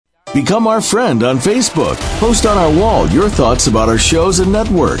Become our friend on Facebook. Post on our wall your thoughts about our shows and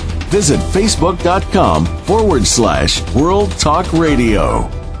network. Visit facebook.com/World Talk Radio.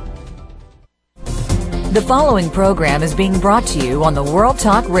 The following program is being brought to you on the World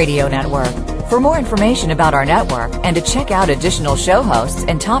Talk Radio Network. For more information about our network and to check out additional show hosts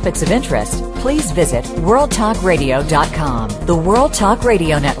and topics of interest, please visit worldtalkradio.com. The World Talk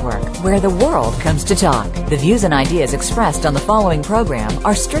Radio Network, where the world comes to talk. The views and ideas expressed on the following program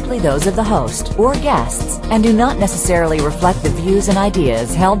are strictly those of the host or guests and do not necessarily reflect the views and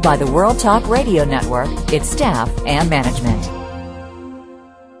ideas held by the World Talk Radio Network, its staff, and management.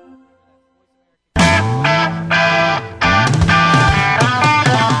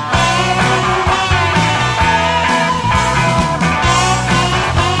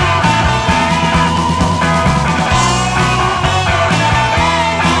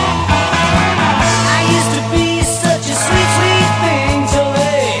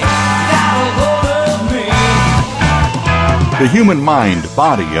 The human mind,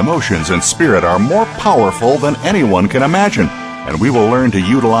 body, emotions, and spirit are more powerful than anyone can imagine, and we will learn to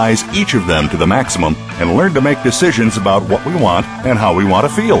utilize each of them to the maximum and learn to make decisions about what we want and how we want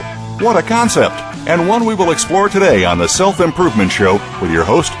to feel. What a concept, and one we will explore today on the Self-Improvement Show with your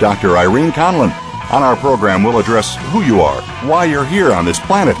host, Dr. Irene Conlon. On our program, we'll address who you are, why you're here on this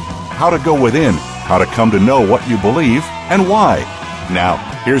planet, how to go within, how to come to know what you believe, and why. Now,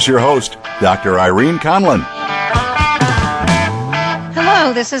 here's your host, Dr. Irene Conlon.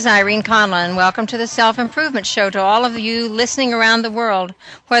 Hello, this is Irene Conlon. Welcome to the Self-Improvement Show to all of you listening around the world.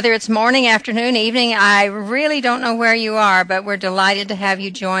 Whether it's morning, afternoon, evening, I really don't know where you are, but we're delighted to have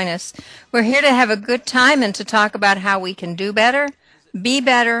you join us. We're here to have a good time and to talk about how we can do better, be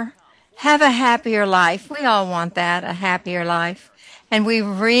better, have a happier life. We all want that, a happier life. And we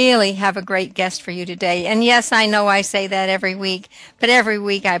really have a great guest for you today. And yes, I know I say that every week, but every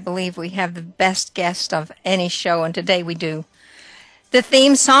week I believe we have the best guest of any show, and today we do. The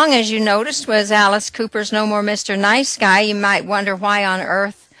theme song, as you noticed, was Alice Cooper's No More Mr. Nice Guy. You might wonder why on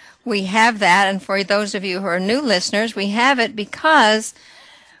earth we have that. And for those of you who are new listeners, we have it because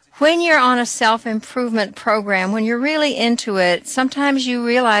when you're on a self-improvement program, when you're really into it, sometimes you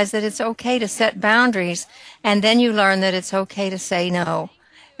realize that it's okay to set boundaries, and then you learn that it's okay to say no.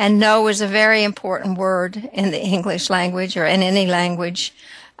 And no is a very important word in the English language or in any language.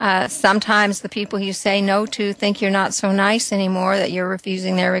 Sometimes the people you say no to think you're not so nice anymore, that you're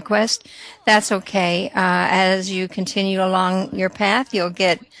refusing their request. That's okay. As you continue along your path, you'll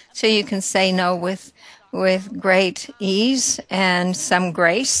get so you can say no with great ease and some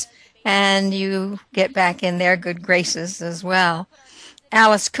grace, and you get back in their good graces as well.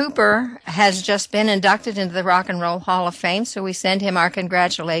 Alice Cooper has just been inducted into the Rock and Roll Hall of Fame, so we send him our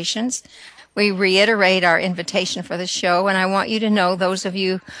congratulations. We reiterate our invitation for the show, and I want you to know, those of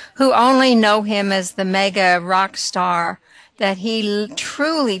you who only know him as the mega rock star, that he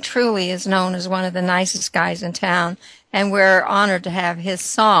truly, truly is known as one of the nicest guys in town, and we're honored to have his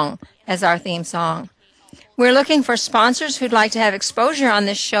song as our theme song. We're looking for sponsors who'd like to have exposure on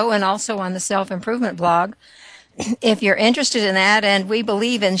this show and also on the Self-Improvement blog. If you're interested in that, and we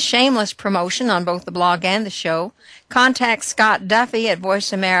believe in shameless promotion on both the blog and the show, contact Scott Duffy at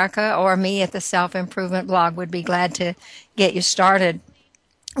Voice America or me at the Self-Improvement blog. We'd be glad to get you started.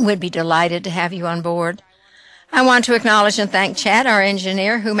 We'd be delighted to have you on board. I want to acknowledge and thank Chad, our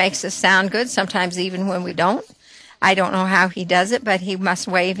engineer, who makes us sound good, sometimes even when we don't. I don't know how he does it, but he must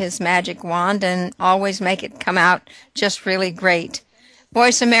wave his magic wand and always make it come out just really great.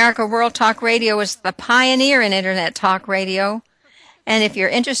 Voice America World Talk Radio is the pioneer in Internet talk radio. And if you're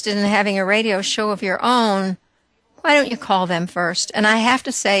interested in having a radio show of your own, why don't you call them first? And I have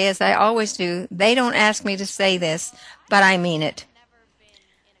to say, as I always do, they don't ask me to say this, but I mean it.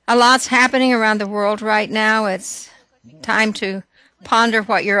 A lot's happening around the world right now. It's time to ponder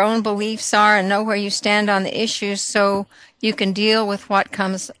what your own beliefs are and know where you stand on the issues so you can deal with what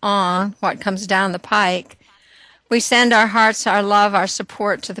comes down the pike. We send our hearts, our love, our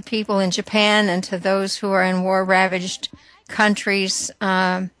support to the people in Japan and to those who are in war-ravaged countries.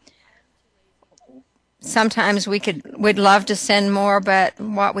 Sometimes we'd love to send more, but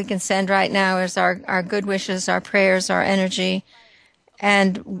what we can send right now is our good wishes, our prayers, our energy.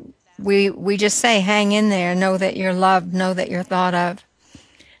 And we just say, hang in there, know that you're loved, know that you're thought of.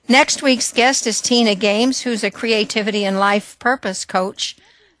 Next week's guest is Tina Games, who's a creativity and life purpose coach,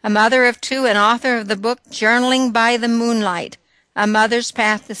 a mother of two and author of the book Journaling by the Moonlight, A Mother's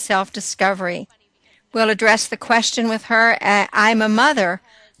Path to Self-Discovery. We'll address the question with her, I'm a mother,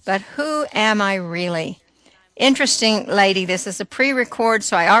 but who am I really? Interesting lady. This is a pre-record,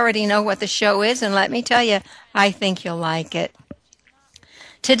 so I already know what the show is, and let me tell you, I think you'll like it.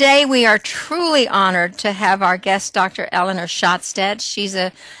 Today we are truly honored to have our guest, Dr. Elinor Schottstaedt. She's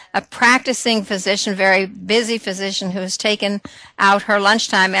a practicing physician, very busy physician who has taken out her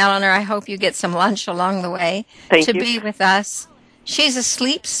lunchtime. Elinor, I hope you get some lunch along the way to be with us. She's a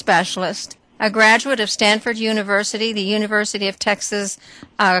sleep specialist, a graduate of Stanford University, the University of Texas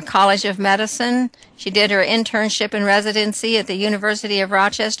College of Medicine. She did her internship and residency at the University of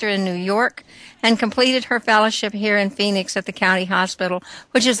Rochester in New York and completed her fellowship here in Phoenix at the County Hospital,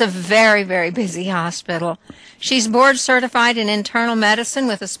 which is a very, very busy hospital. She's board certified in internal medicine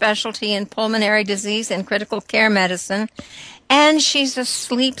with a specialty in pulmonary disease and critical care medicine. And she's a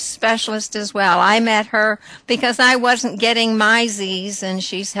sleep specialist as well. I met her because I wasn't getting my Z's, and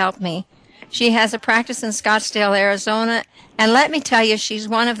she's helped me. She has a practice in Scottsdale, Arizona, and let me tell you, she's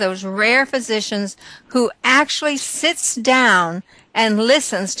one of those rare physicians who actually sits down and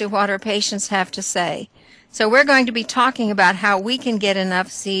listens to what her patients have to say. So we're going to be talking about how we can get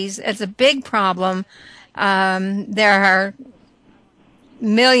enough Z's. It's a big problem. There are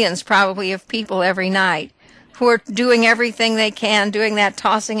millions probably of people every night who are doing everything they can, doing that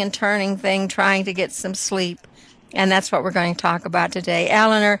tossing and turning thing, trying to get some sleep. And that's what we're going to talk about today.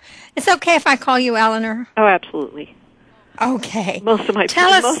 Elinor, it's okay if I call you Elinor? Oh, absolutely. Okay. Most of my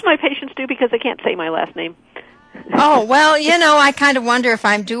patients do because they can't say my last name. Oh, well, I kind of wonder if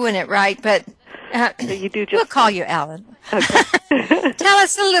I'm doing it right, but you do just. We'll call you Elinor. Okay. Tell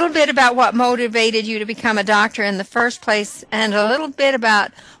us a little bit about what motivated you to become a doctor in the first place, and a little bit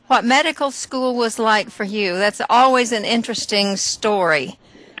about what medical school was like for you. That's always an interesting story,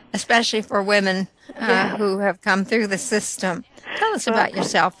 especially for women who have come through the system. Tell us about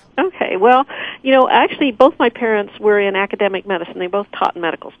yourself. Okay. Well, actually both my parents were in academic medicine. They both taught in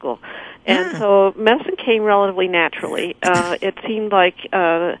medical school. And so medicine came relatively naturally. It seemed like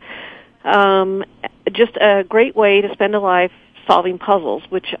just a great way to spend a life solving puzzles,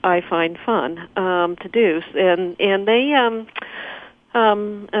 which I find fun to do. And they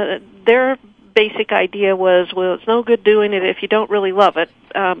their basic idea was, well, it's no good doing it if you don't really love it.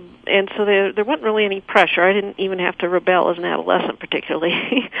 And so there wasn't really any pressure. I didn't even have to rebel as an adolescent,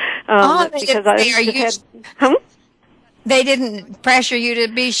 particularly. They didn't pressure you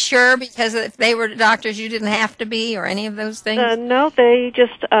to be sure because if they were doctors, you didn't have to be, or any of those things. No, they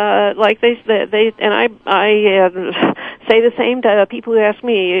just they and I say the same to people who ask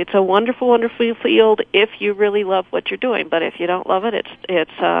me. It's a wonderful, wonderful field if you really love what you're doing, but if you don't love it,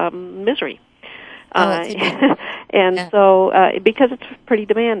 it's misery. So because it's pretty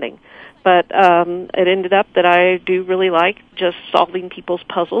demanding. But it ended up that I do really like just solving people's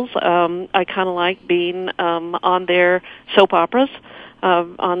puzzles. I kind of like being on their soap operas,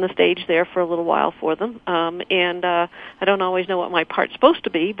 on the stage there for a little while for them. And I don't always know what my part's supposed to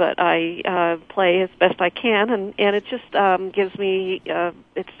be, but I play as best I can, and it just gives me,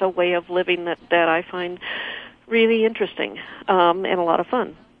 it's a way of living that I find really interesting and a lot of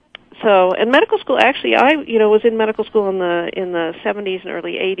fun. So, in medical school, actually, I was in medical school in the 70s and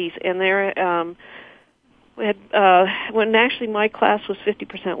early 80s, and there we had when actually my class was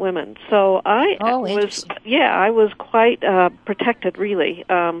 50% women. So I was quite protected, really.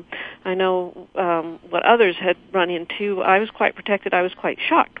 I know what others had run into. I was quite protected. I was quite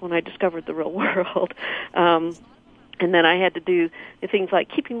shocked when I discovered the real world. And then I had to do things like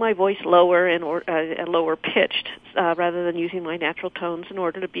keeping my voice lower and lower pitched rather than using my natural tones in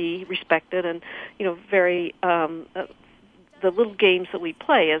order to be respected, and very the little games that we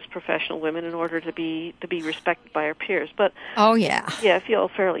play as professional women in order to be respected by our peers. But I feel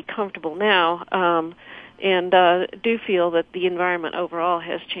fairly comfortable now, and do feel that the environment overall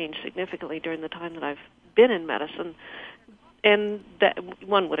has changed significantly during the time that I've been in medicine. And that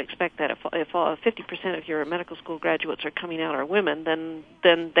one would expect that if 50% of your medical school graduates are coming out are women, then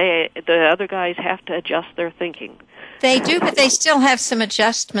the other guys have to adjust their thinking. They do, but they still have some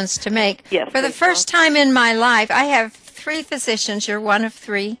adjustments to make. Yes, for the first time in my life, I have 3 physicians. You're one of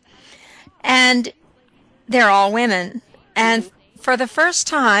 3, and they're all women. And for the first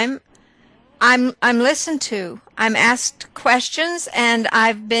time, I'm listened to. I'm asked questions, and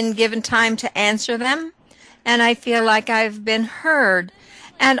I've been given time to answer them. And I feel like I've been heard.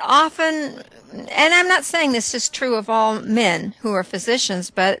 And often, and I'm not saying this is true of all men who are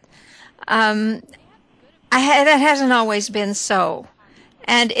physicians, but that hasn't always been so.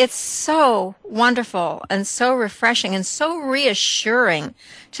 And it's so wonderful and so refreshing and so reassuring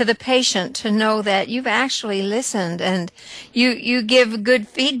to the patient to know that you've actually listened and you give good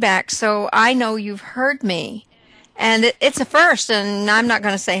feedback, so I know you've heard me. And it's a first, and I'm not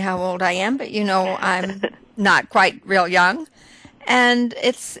going to say how old I am, but I'm not quite real young. and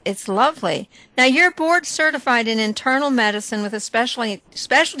it's lovely. Now, you're board certified in internal medicine with a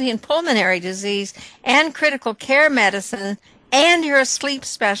specialty in pulmonary disease and critical care medicine, and you're a sleep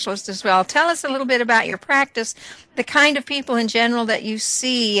specialist as well. Tell us a little bit about your practice, the kind of people in general that you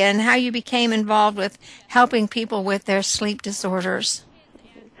see, and how you became involved with helping people with their sleep disorders.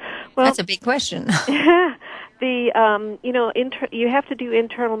 Well, that's a big question. You have to do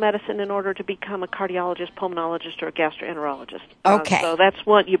internal medicine in order to become a cardiologist, pulmonologist, or a gastroenterologist. Okay. So that's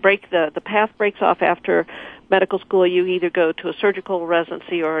what you break the path breaks off after medical school. You either go to a surgical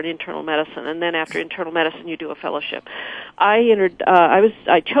residency or an internal medicine, and then after internal medicine, you do a fellowship. I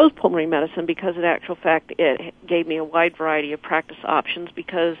chose pulmonary medicine because, in actual fact, it gave me a wide variety of practice options.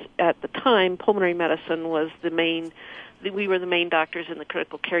 Because at the time, pulmonary medicine was we were the main doctors in the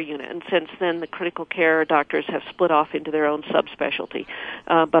critical care unit, and since then the critical care doctors have split off into their own subspecialty.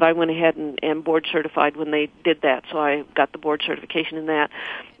 But I went ahead and board certified when they did that, so I got the board certification in that.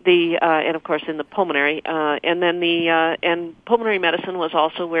 And of course in the pulmonary, and pulmonary medicine was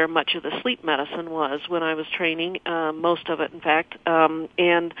also where much of the sleep medicine was when I was training, most of it in fact.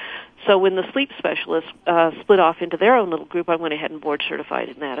 And so when the sleep specialists split off into their own little group, I went ahead and board certified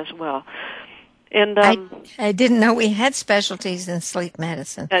in that as well. And I didn't know we had specialties in sleep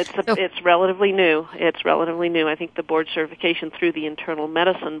medicine. It's relatively new. I think the board certification through the internal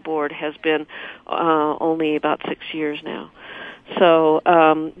medicine board has been only about 6 years now. So,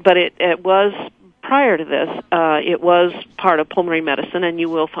 but it was prior to this. It was part of pulmonary medicine, and you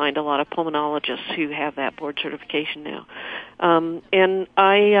will find a lot of pulmonologists who have that board certification now. And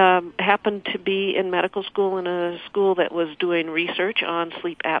I happened to be in medical school in a school that was doing research on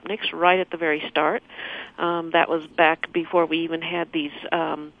sleep apneics right at the very start. That was back before we even had these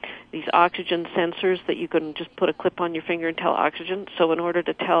oxygen sensors that you can just put a clip on your finger and tell oxygen. So in order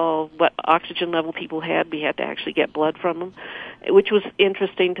to tell what oxygen level people had, we had to actually get blood from them, which was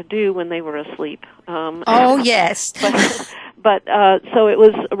interesting to do when they were asleep. Oh, yes. But so it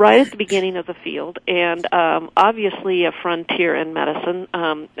was right at the beginning of the field, and obviously a frontier in medicine.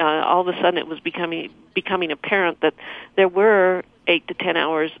 All of a sudden it was becoming apparent that there were 8 to 10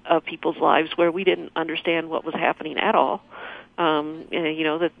 hours of people's lives where we didn't understand what was happening at all.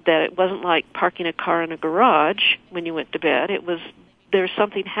 That it wasn't like parking a car in a garage when you went to bed. It was there's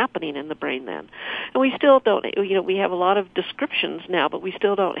something happening in the brain then. And we still don't, we have a lot of descriptions now, but we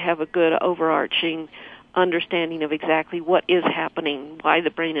still don't have a good overarching understanding of exactly what is happening, why the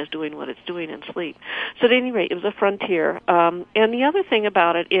brain is doing what it's doing in sleep. So at any rate, it was a frontier. And the other thing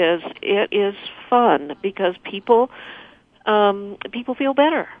about it is fun because people feel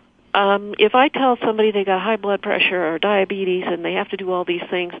better. If I tell somebody they got high blood pressure or diabetes and they have to do all these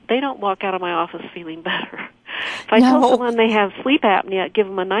things, they don't walk out of my office feeling better. If I tell someone they have sleep apnea, give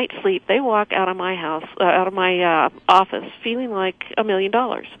them a night's sleep, they walk out of my office feeling like $1 million.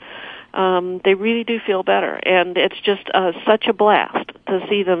 They really do feel better, and it's just such a blast to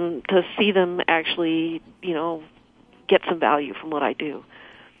see them actually, get some value from what I do.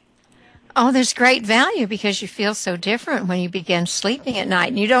 Oh, there's great value because you feel so different when you begin sleeping at night,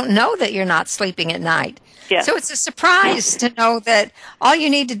 and you don't know that you're not sleeping at night. Yes. So it's a surprise to know that all you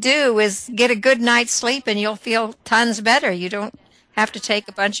need to do is get a good night's sleep, and you'll feel tons better. You don't have to take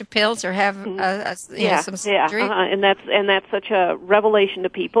a bunch of pills or have some surgery. And that's such a revelation to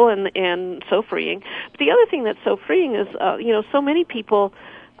people, and so freeing. But the other thing that's so freeing is, so many people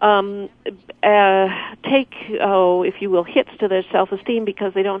take, if you will, hits to their self-esteem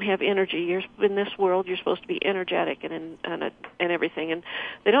because they don't have energy. In this world, you're supposed to be energetic and everything, and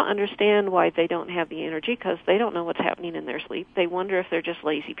they don't understand why they don't have the energy because they don't know what's happening in their sleep. They wonder if they're just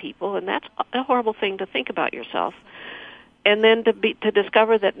lazy people, and that's a horrible thing to think about yourself. And then to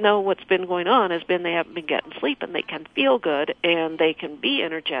discover that what's been going on has been they haven't been getting sleep, and they can feel good, and they can be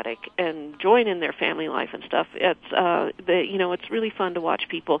energetic and join in their family life and stuff. It's really fun to watch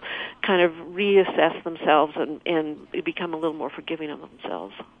people kind of reassess themselves and become a little more forgiving of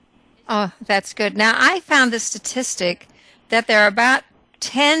themselves. Oh, that's good. Now, I found the statistic that there are about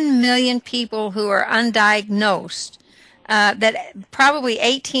 10 million people who are undiagnosed. That probably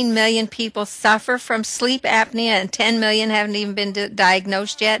 18 million people suffer from sleep apnea and 10 million haven't even been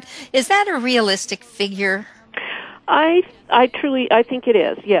diagnosed yet. Is that a realistic figure? I think it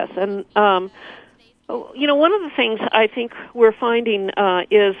is, yes. And, one of the things I think we're finding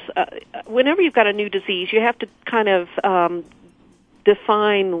is whenever you've got a new disease, you have to kind of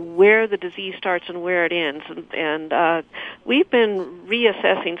define where the disease starts and where it ends. And we've been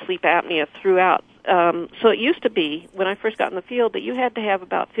reassessing sleep apnea throughout. So it used to be, when I first got in the field, that you had to have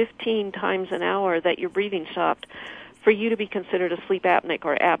about 15 times an hour that your breathing stopped for you to be considered a sleep apneic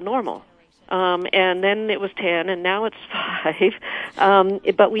or abnormal. And then it was 10, and now it's 5.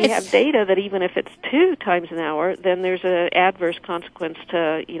 But we have data that even if it's 2 times an hour, then there's an adverse consequence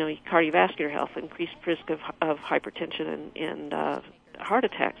to, cardiovascular health, increased risk of hypertension and heart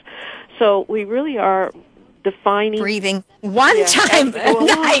attacks. So we really are defining breathing one time a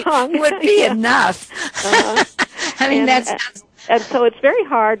night would be enough. I mean, and so it's very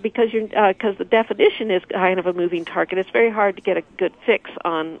hard because the definition is kind of a moving target. It's very hard to get a good fix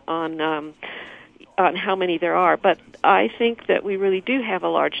on how many there are. But I think that we really do have a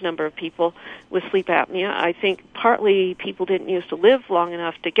large number of people with sleep apnea. I think partly people didn't used to live long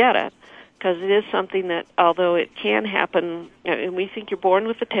enough to get it, because it is something that, although it can happen, and we think you're born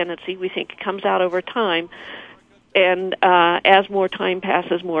with the tendency, we think it comes out over time, and as more time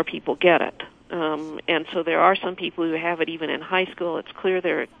passes, more people get it. And so there are some people who have it even in high school. It's clear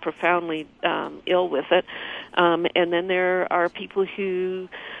they're profoundly ill with it. And then there are people who,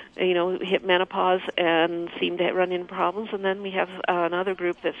 hit menopause and seem to run into problems. And then we have another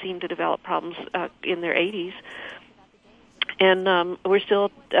group that seem to develop problems in their 80s. And we're still,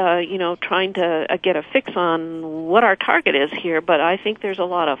 trying to get a fix on what our target is here. But I think there's a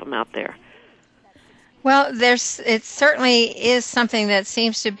lot of them out there. Well, it certainly is something that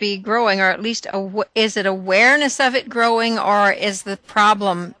seems to be growing, or at least is it awareness of it growing, or is the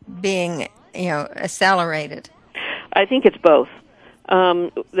problem being, accelerated? I think it's both.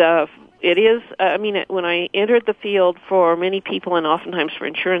 It is. When I entered the field, for many people and oftentimes for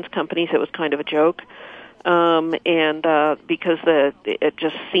insurance companies, it was kind of a joke. Because it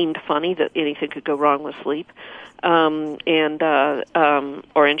just seemed funny that anything could go wrong with sleep. Or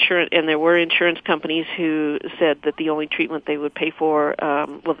insurance, and there were insurance companies who said that the only treatment they would pay for,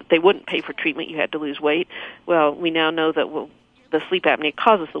 that they wouldn't pay for treatment, you had to lose weight. Well, we now know that the sleep apnea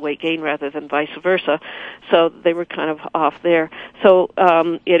causes the weight gain rather than vice versa, so they were kind of off there. So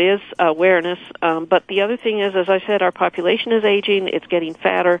it is awareness, but the other thing is, as I said, our population is aging, it's getting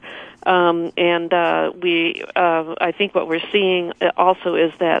fatter, I think what we're seeing also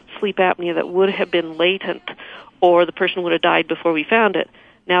is that sleep apnea that would have been latent, or the person would have died before we found it,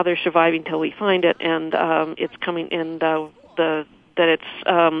 now they're surviving till we find it, and it's coming, and it's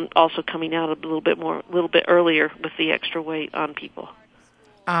also coming out a little bit earlier with the extra weight on people.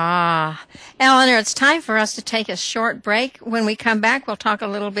 Elinor, it's time for us to take a short break. When we come back, we'll talk a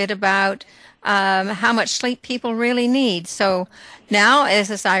little bit about how much sleep people really need. So now, this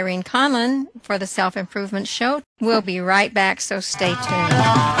is Irene Conlon for the Self-Improvement Show. We'll be right back, so stay tuned.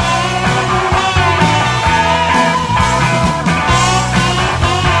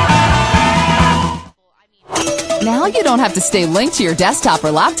 Now you don't have to stay linked to your desktop or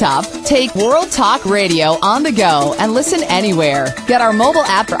laptop. Take World Talk Radio on the go and listen anywhere. Get our mobile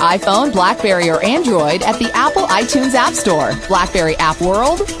app for iPhone, BlackBerry, or Android at the Apple iTunes App Store, BlackBerry App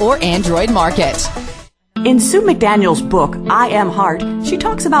World, or Android Market. In Sue McDaniel's book, I Am Heart, she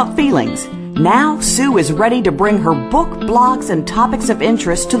talks about feelings. Now, Sue is ready to bring her book, blogs, and topics of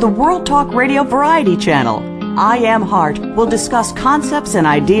interest to the World Talk Radio Variety Channel. I Am Heart will discuss concepts and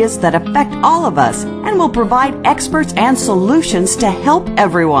ideas that affect all of us and will provide experts and solutions to help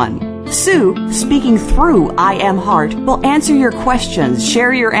everyone. Sue, speaking through I Am Heart, will answer your questions,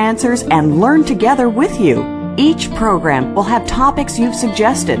 share your answers, and learn together with you. Each program will have topics you've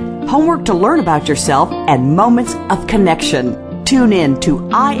suggested, homework to learn about yourself, and moments of connection. Tune in to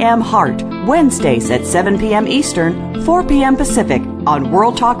I Am Heart, Wednesdays at 7 p.m. Eastern, 4 p.m. Pacific on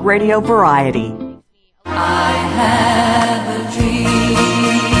World Talk Radio Variety. I have a dream.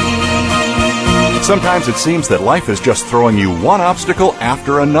 Sometimes it seems that life is just throwing you one obstacle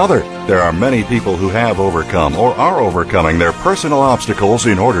after another. There are many people who have overcome or are overcoming their personal obstacles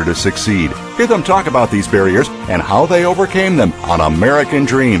in order to succeed. Hear them talk about these barriers and how they overcame them on American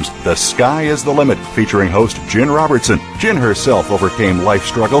Dreams, The Sky is the Limit, featuring host Jen Robertson. Jen herself overcame life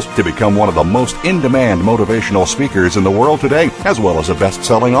struggles to become one of the most in-demand motivational speakers in the world today, as well as a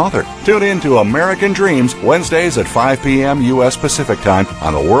best-selling author. Tune in to American Dreams, Wednesdays at 5 p.m. U.S. Pacific Time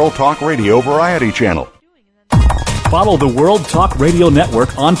on the World Talk Radio Variety Channel. Follow the World Talk Radio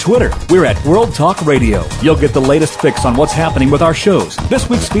Network on Twitter. We're at World Talk Radio. You'll get the latest fix on what's happening with our shows, this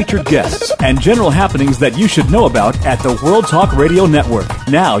week's featured guests, and general happenings that you should know about at the World Talk Radio Network.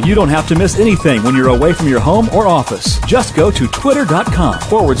 Now you don't have to miss anything when you're away from your home or office. Just go to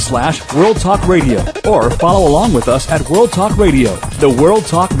twitter.com/World Talk Radio or follow along with us at World Talk Radio, the World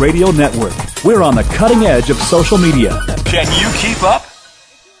Talk Radio Network. We're on the cutting edge of social media. Can you keep up?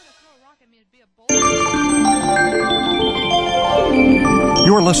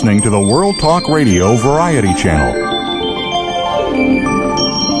 You're listening to the World Talk Radio Variety Channel.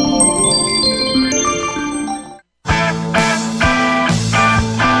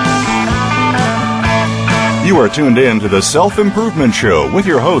 are tuned in to the Self-Improvement Show with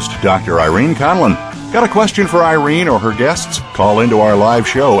your host, Dr. Irene Conlon. Got a question for Irene or her guests? Call into our live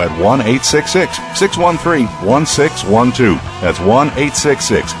show at 1-866-613-1612. That's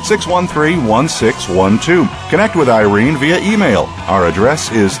 1-866-613-1612. Connect with Irene via email. Our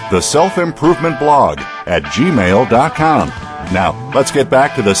address is theselfimprovement@gmail.com. Now, let's get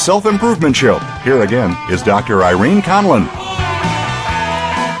back to the Self-Improvement Show. Here again is Dr. Irene Conlon.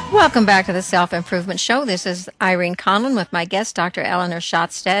 Welcome back to the Self-Improvement Show. This is Irene Conlon with my guest, Dr. Elinor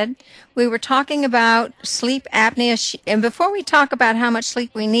Schottstaedt. We were talking about sleep apnea, and before we talk about how much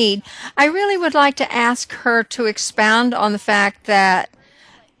sleep we need, I really would like to ask her to expound on the fact that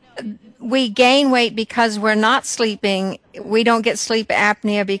we gain weight because we're not sleeping. We don't get sleep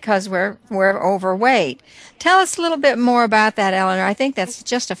apnea because we're overweight. Tell us a little bit more about that, Elinor. I think that's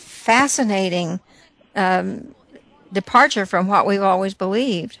just a fascinating departure from what we've always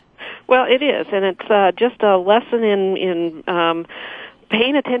believed. Well, it is, and it's just a lesson in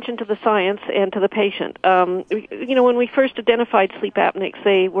paying attention to the science and to the patient. When we first identified sleep apneics,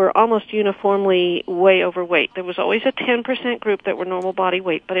 they were almost uniformly way overweight. There was always a 10% group that were normal body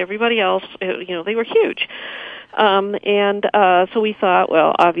weight, but everybody else, they were huge. So we thought,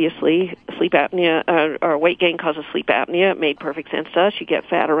 well, obviously, sleep apnea or weight gain causes sleep apnea. It made perfect sense to us. You get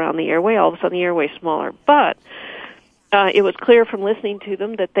fat around the airway, all of a sudden the airway's smaller. But it was clear from listening to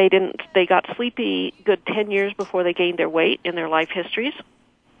them that they got sleepy good 10 years before they gained their weight in their life histories.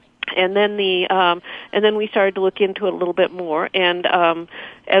 And then we started to look into it a little bit more. And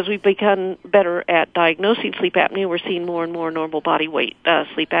as we've become better at diagnosing sleep apnea, we're seeing more and more normal body weight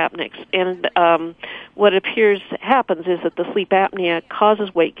sleep apneics. And what appears happens is that the sleep apnea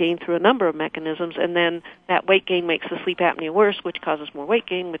causes weight gain through a number of mechanisms, and then that weight gain makes the sleep apnea worse, which causes more weight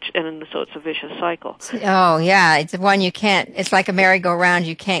gain, and so it's a vicious cycle. Oh yeah, it's one you can't. It's like a merry-go-round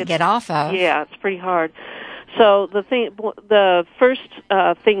you can't get off of. Yeah, it's pretty hard. So the first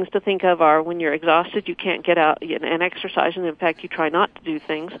things to think of are when you're exhausted, you can't get out and exercise, and in fact, you try not to do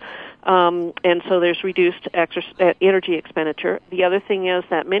things. And so there's reduced energy expenditure. The other thing is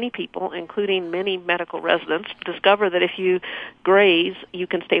that many people, including many medical residents, discover that if you graze, you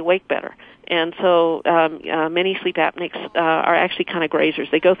can stay awake better. And so many sleep apneics are actually kind of grazers.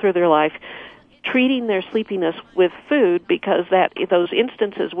 They go through their life treating their sleepiness with food, because those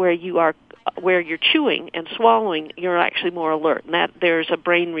instances where you're chewing and swallowing, you're actually more alert, and that there's a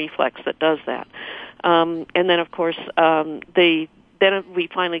brain reflex that does that. And then, of course, we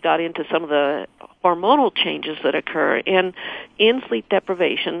finally got into some of the hormonal changes that occur. And in sleep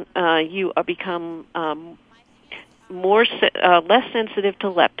deprivation, you become less sensitive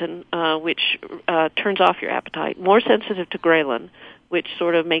to leptin, which turns off your appetite, more sensitive to ghrelin, which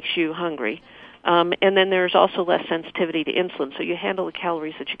sort of makes you hungry. And then there's also less sensitivity to insulin, so you handle the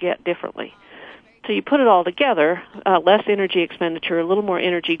calories that you get differently. So you put it all together, less energy expenditure, a little more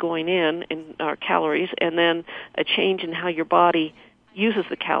energy going in our calories, and then a change in how your body uses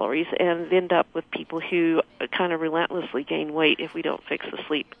the calories, and end up with people who kind of relentlessly gain weight if we don't fix the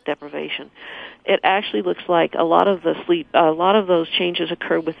sleep deprivation. It actually looks like a lot of those changes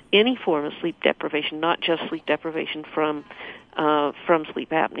occur with any form of sleep deprivation, not just sleep deprivation from sleep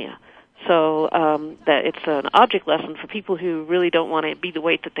apnea. So that it's an object lesson for people who really don't want to be the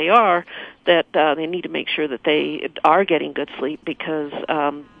weight that they are, that they need to make sure that they are getting good sleep, because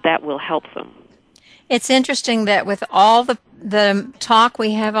that will help them. It's interesting that with all the talk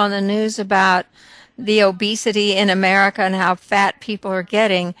we have on the news about the obesity in America and how fat people are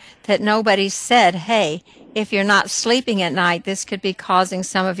getting, that nobody said, hey, if you're not sleeping at night, this could be causing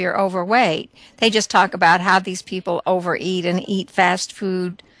some of your overweight. They just talk about how these people overeat and eat fast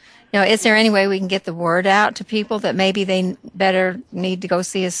food. Is there any way we can get the word out to people that maybe they better need to go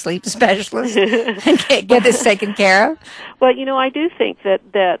see a sleep specialist and get this taken care of? Well, I do think that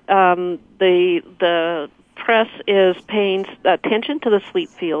the press is paying attention to the sleep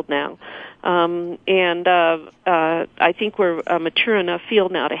field now. And I think we're a mature enough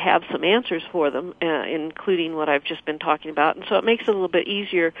field now to have some answers for them, including what I've just been talking about. And so it makes it a little bit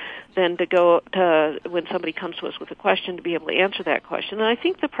easier than to go to, when somebody comes to us with a question, to be able to answer that question. And I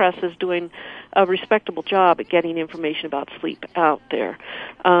think the press is doing a respectable job at getting information about sleep out there.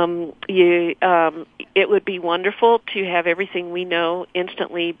 It would be wonderful to have everything we know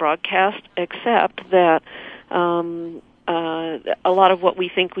instantly broadcast, except that a lot of what we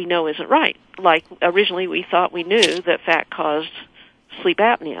think we know isn't right. Like originally we thought we knew that fat caused sleep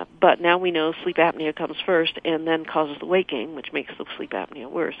apnea, but now we know sleep apnea comes first and then causes the weight gain, which makes the sleep apnea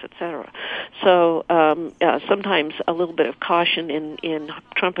worse, etc. So sometimes a little bit of caution in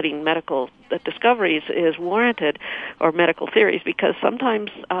trumpeting medical discoveries is warranted, or medical theories, because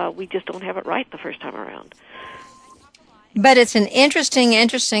sometimes we just don't have it right the first time around. But it's an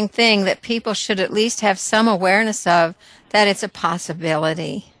interesting thing that people should at least have some awareness of, that it's a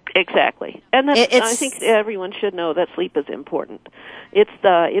possibility. Exactly. And I think everyone should know that sleep is important. It's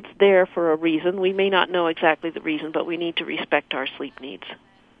there for a reason. We may not know exactly the reason, but we need to respect our sleep needs.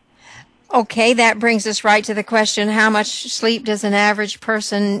 Okay, that brings us right to the question, how much sleep does an average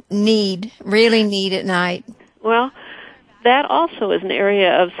person really need at night? Well, that also is an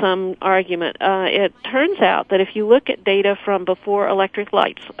area of some argument. It turns out that if you look at data from before electric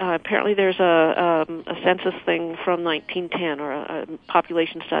lights, apparently there's a census thing from 1910 or a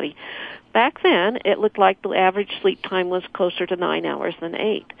population study. Back then, it looked like the average sleep time was closer to 9 hours than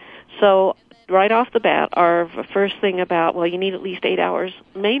 8. So right off the bat, our first thing about, well, you need at least 8 hours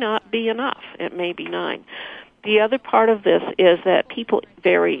may not be enough. It may be 9. The other part of this is that people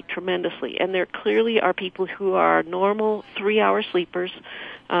vary tremendously, and there clearly are people who are normal 3-hour sleepers.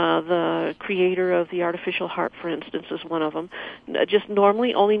 The creator of the artificial heart, for instance, is one of them. Just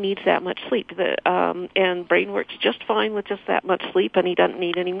normally only needs that much sleep, and brain works just fine with just that much sleep, and he doesn't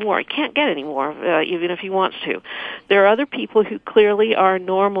need any more. He can't get any more, even if he wants to. There are other people who clearly are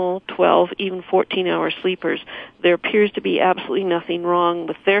normal 12, even 14-hour sleepers. There appears to be absolutely nothing wrong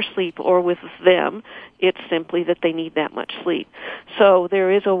with their sleep or with them. It's simply that they need that much sleep. So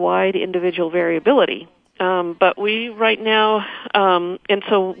there is a wide individual variability. But we right now kind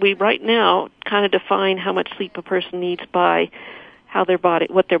of define how much sleep a person needs by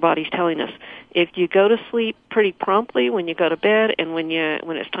what their body's telling us. If you go to sleep pretty promptly when you go to bed, and when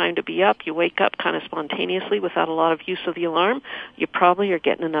it's time to be up, you wake up kind of spontaneously without a lot of use of the alarm, you probably are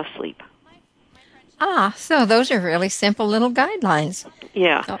getting enough sleep. So those are really simple little guidelines.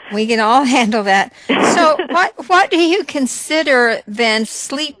 Yeah. So we can all handle that. So what do you consider then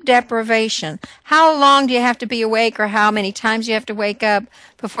sleep deprivation? How long do you have to be awake, or how many times you have to wake up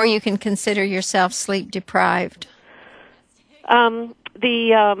before you can consider yourself sleep deprived?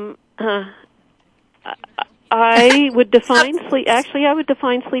 I would define sleep. Actually, I would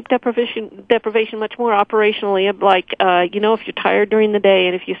define sleep deprivation much more operationally. Like, if you're tired during the day,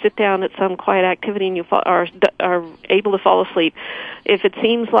 and if you sit down at some quiet activity and you are able to fall asleep, if it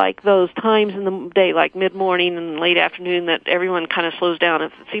seems like those times in the day, like mid-morning and late afternoon, that everyone kind of slows down,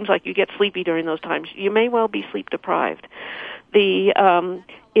 if it seems like you get sleepy during those times, you may well be sleep deprived.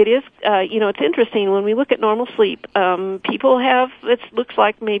 It is, it's interesting when we look at normal sleep. People it looks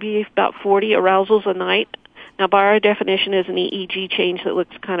like maybe about 40 arousals a night. Now, by our definition, is an EEG change that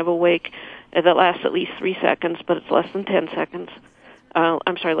looks kind of awake, that lasts at least 3 seconds, but it's less than 10 seconds.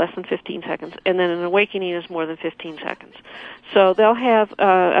 Less than 15 seconds. And then an awakening is more than 15 seconds. So they'll have,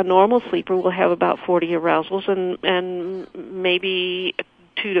 a normal sleeper will have about 40 arousals and maybe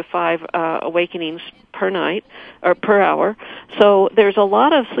 2 to 5 awakenings per night or per hour. So there's a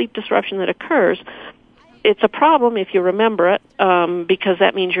lot of sleep disruption that occurs. It's a problem if you remember it, because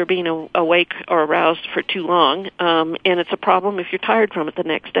that means you're being awake or aroused for too long, and it's a problem if you're tired from it the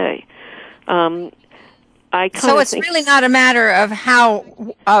next day. So it's really not a matter of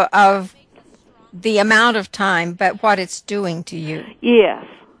of the amount of time, but what it's doing to you. Yes,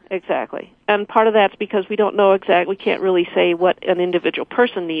 exactly. And part of that's because we don't know exactly, we can't really say what an individual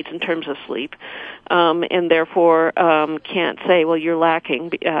person needs in terms of sleep, and therefore can't say, well, you're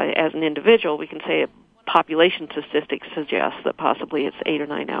lacking as an individual. We can say population statistics suggest that possibly it's 8 or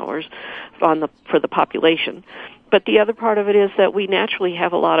 9 hours for the population. But the other part of it is that we naturally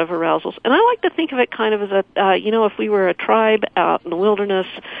have a lot of arousals. And I like to think of it kind of as if we were a tribe out in the wilderness,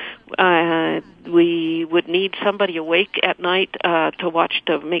 we would need somebody awake at night to watch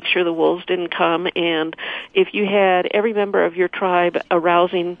to make sure the wolves didn't come. And if you had every member of your tribe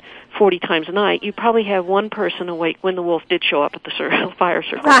arousing 40 times a night, you probably have one person awake when the wolf did show up at the fire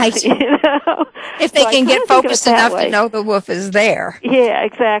circle. Right. If they can get focused enough to know the wolf is there. Yeah,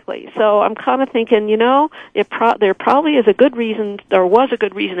 exactly. So I'm kind of thinking, there probably is a good reason, or was a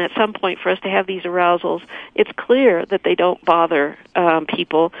good reason at some point for us to have these arousals. It's clear that they don't bother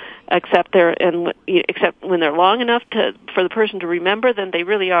people, except when they're long enough for the person to remember. Then they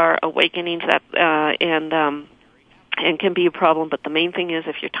really are awakenings and can be a problem. But the main thing is,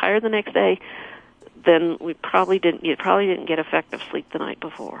 if you're tired the next day, then you probably didn't get effective sleep the night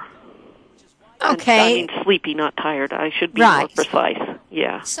before. Okay. And, sleepy, not tired. I should be more precise.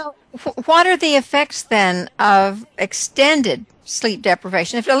 Yeah. So what are the effects then of extended sleep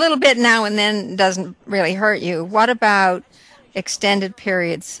deprivation? If a little bit now and then doesn't really hurt you, what about extended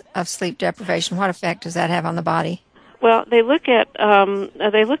periods of sleep deprivation? What effect does that have on the body? Well, they look at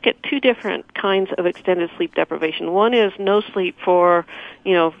 2 different kinds of extended sleep deprivation. One is no sleep for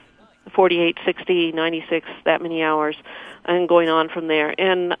 48, 60, 96, that many hours, and going on from there.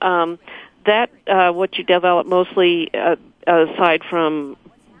 And what you develop mostly, aside from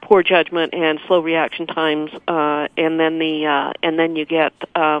poor judgment and slow reaction times, and then you get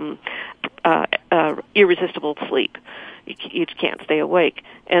irresistible sleep. You just can't stay awake.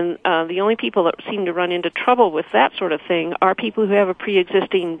 And the only people that seem to run into trouble with that sort of thing are people who have a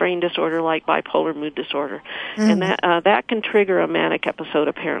pre-existing brain disorder like bipolar mood disorder. Mm-hmm. And that can trigger a manic episode,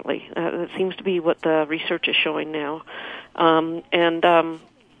 apparently. That seems to be what the research is showing now.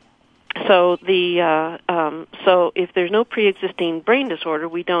 So if there's no pre-existing brain disorder,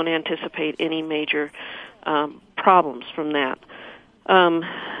 we don't anticipate any major problems from that.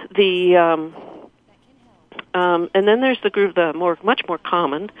 And then there's the group, much more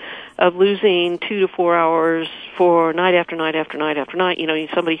common, of losing 2 to 4 hours for night after night after night after night. You know,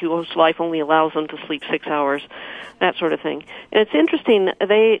 somebody whose life only allows them to sleep 6 hours, that sort of thing. And it's interesting,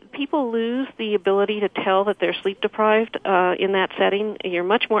 people lose the ability to tell that they're sleep deprived in that setting. You're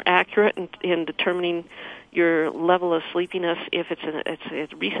much more accurate in determining your level of sleepiness if it's a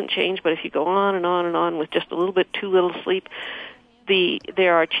recent change. But if you go on and on and on with just a little bit too little sleep,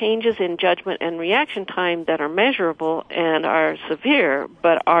 there are changes in judgment and reaction time that are measurable and are severe,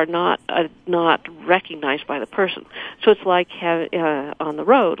 but are not recognized by the person. So it's like on the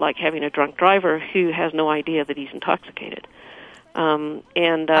road, like having a drunk driver who has no idea that he's intoxicated.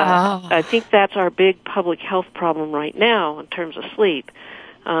 I think that's our big public health problem right now in terms of sleep.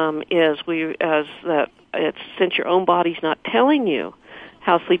 Since your own body's not telling you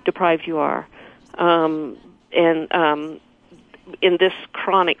how sleep deprived you are, in this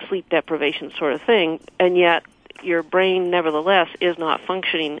chronic sleep deprivation sort of thing, and yet your brain nevertheless is not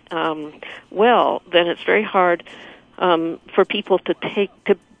functioning well, then it's very hard for people to take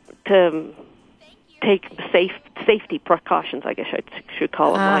safety precautions, I guess I should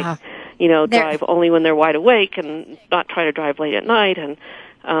call them, like, drive only when they're wide awake and not try to drive late at night, and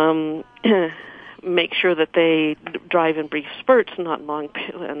make sure that they drive in brief spurts and not long,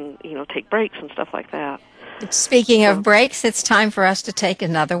 and take breaks and stuff like that. Speaking of breaks, it's time for us to take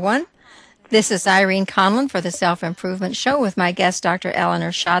another one. This is Irene Conlon for the Self-Improvement Show with my guest, Dr.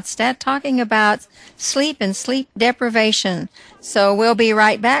 Elinor Schottstaedt, talking about sleep and sleep deprivation. So we'll be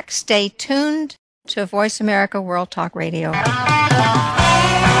right back. Stay tuned to Voice America World Talk Radio.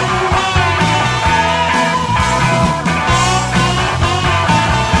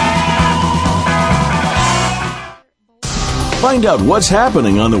 Find out what's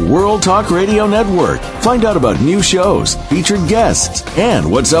happening on the World Talk Radio Network. Find out about new shows, featured guests,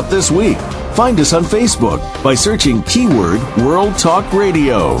 and what's up this week. Find us on Facebook by searching keyword World Talk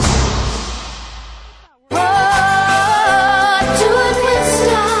Radio.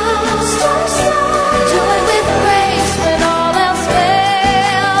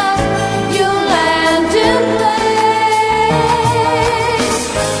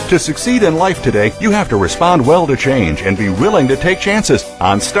 To succeed in life today, you have to respond well to change and be willing to take chances.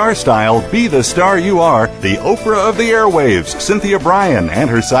 On Star Style, Be the Star You Are, the Oprah of the airwaves, Cynthia Bryan and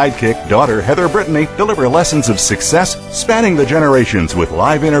her sidekick, daughter Heather Brittany, deliver lessons of success spanning the generations with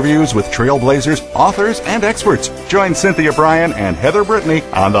live interviews with trailblazers, authors, and experts. Join Cynthia Bryan and Heather Brittany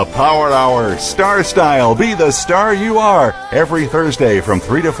on the Power Hour, Star Style, Be the Star You Are, every Thursday from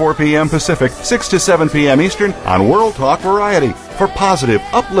 3 to 4 p.m. Pacific, 6 to 7 p.m. Eastern on World Talk Variety. For positive,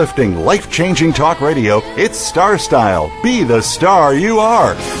 uplifting, life-changing talk radio, it's Star Style. Be the star you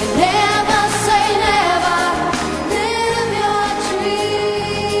are. Never say never. Live your dream.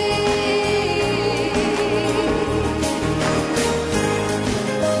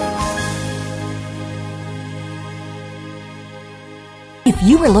 If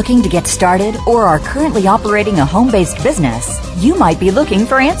you are looking to get started or are currently operating a home-based business, you might be looking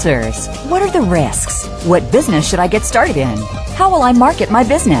for answers. What are the risks? What business should I get started in? How will I market my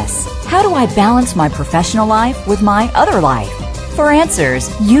business? How do I balance my professional life with my other life? For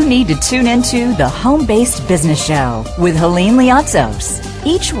answers, you need to tune into the Home-Based Business Show with Helene Liatzos.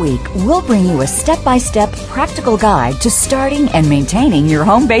 Each week, we'll bring you a step-by-step practical guide to starting and maintaining your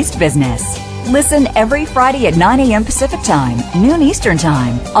home-based business. Listen every Friday at 9 a.m. Pacific Time, noon Eastern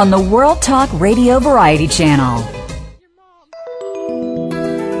Time on the World Talk Radio Variety Channel.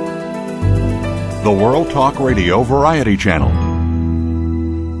 The World Talk Radio Variety Channel.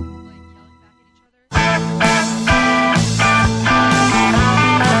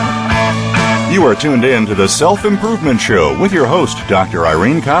 You are tuned in to the Self-Improvement Show with your host, Dr.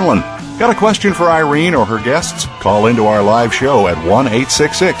 Irene Conlon. Got a question for Irene or her guests? Call into our live show at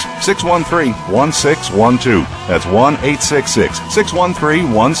 1-866-613-1612. That's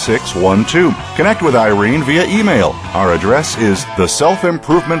 1-866-613-1612. Connect with Irene via email. Our address is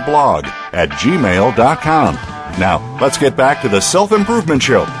theselfimprovementblog@gmail.com. Now, let's get back to the Self-Improvement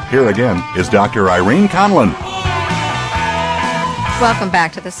Show. Here again is Dr. Irene Conlon. Welcome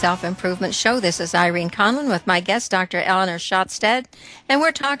back to the Self-Improvement Show. This is Irene Conlon with my guest, Dr. Elinor Schottstaedt, and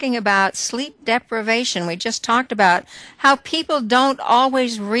we're talking about sleep deprivation. We just talked about how people don't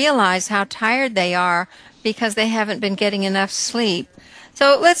always realize how tired they are because they haven't been getting enough sleep.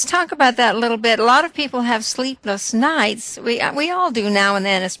 So let's talk about that a little bit. A lot of people have sleepless nights. We all do now and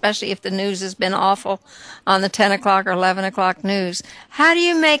then, especially if the news has been awful on the 10 o'clock or 11 o'clock news. How do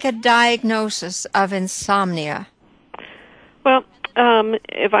you make a diagnosis of insomnia? Well,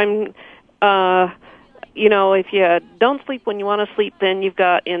 if you don't sleep when you want to sleep, then you've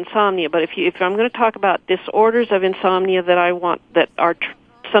got insomnia. But if I'm going to talk about disorders of insomnia that are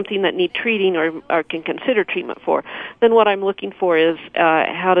something that need treating or can consider treatment for, then what I'm looking for is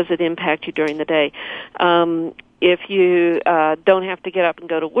how does it impact you during the day. If you don't have to get up and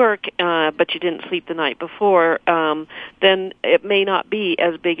go to work, but you didn't sleep the night before, then it may not be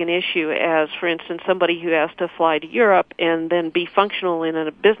as big an issue as, for instance, somebody who has to fly to Europe and then be functional in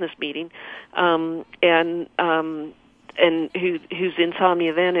a business meeting, and whose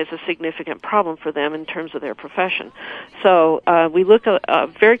insomnia then is a significant problem for them in terms of their profession. So we look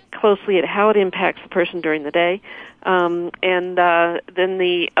very closely at how it impacts the person during the day. And then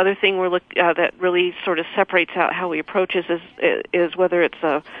the other thing that really sort of separates out how we approach is whether it's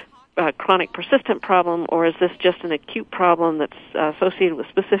a chronic persistent problem or is this just an acute problem that's associated with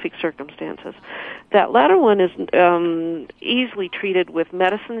specific circumstances. That latter one is easily treated with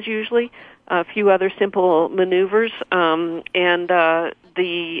medicines usually, a few other simple maneuvers, and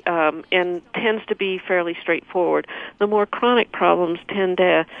tends to be fairly straightforward. The more chronic problems tend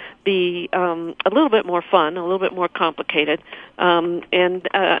to be a little bit more fun, a little bit more complicated, and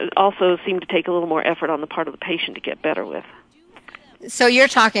also seem to take a little more effort on the part of the patient to get better with. So you're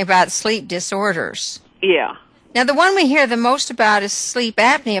talking about sleep disorders. Yeah. Now, the one we hear the most about is sleep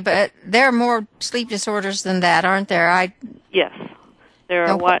apnea, but there are more sleep disorders than that, aren't there? Yes. There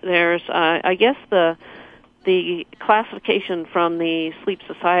are. There's, I guess, the classification from the Sleep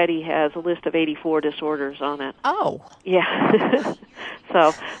Society has a list of 84 disorders on it. Oh. Yeah.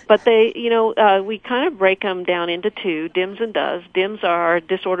 So, but we kind of break them down into two, DIMS and DOES. DIMS are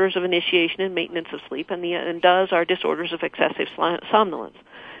disorders of initiation and maintenance of sleep, and DOES are disorders of excessive somnolence.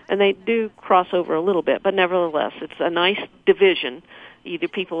 And they do cross over a little bit, but nevertheless, it's a nice division. Either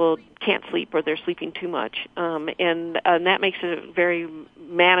people can't sleep or they're sleeping too much, and that makes it very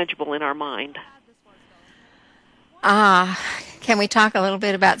manageable in our mind. Can we talk a little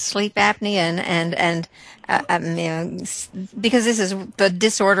bit about sleep apnea and because this is the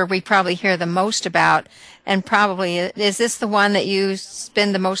disorder we probably hear the most about, and probably is this the one that you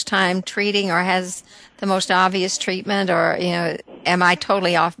spend the most time treating or has the most obvious treatment, or am I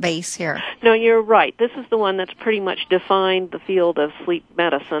totally off base here? No, you're right. This is the one that's pretty much defined the field of sleep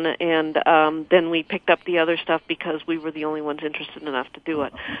medicine, and then we picked up the other stuff because we were the only ones interested enough to do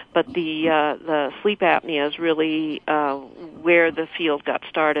it. But the sleep apnea is really where the field got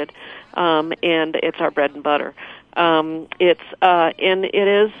started, and it's our bread and butter.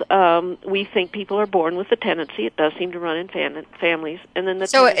 We think people are born with the tendency. It does seem to run in families, and then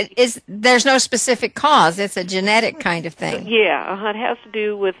there's no specific cause. It's a genetic kind of thing. Yeah, it has to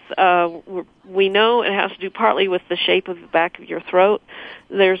do with. We know it has to do partly with the shape of the back of your throat.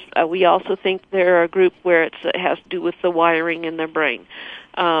 We also think there are a group where it has to do with the wiring in their brain.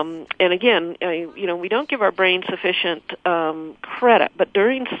 And again, we don't give our brain sufficient credit, but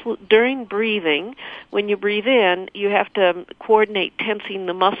during breathing, when you breathe in, you have to coordinate tensing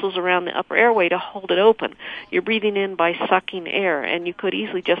the muscles around the upper airway to hold it open. You're breathing in by sucking air, and you could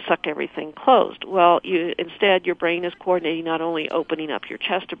easily just suck everything closed. Well, instead, your brain is coordinating not only opening up your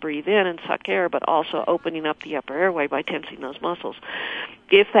chest to breathe in and suck air, but also opening up the upper airway by tensing those muscles.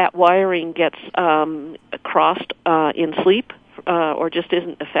 If that wiring gets crossed in sleep, or just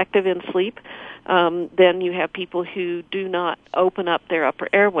isn't effective in sleep, then you have people who do not open up their upper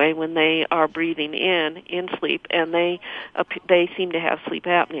airway when they are breathing in sleep, and they seem to have sleep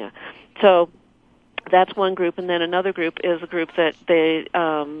apnea. So that's one group, and then another group is a group that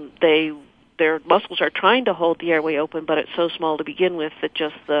their muscles are trying to hold the airway open, but it's so small to begin with that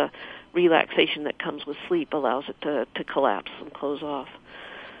just the relaxation that comes with sleep allows it to collapse and close off.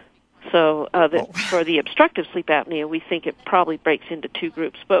 So for the obstructive sleep apnea, we think it probably breaks into two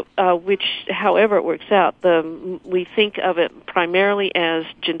groups, but however it works out, we think of it primarily as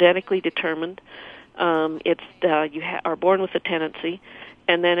genetically determined. You are born with a tendency,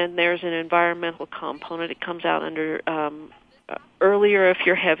 and then there's an environmental component. It comes out under earlier if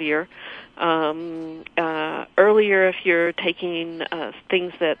you're heavier, earlier if you're taking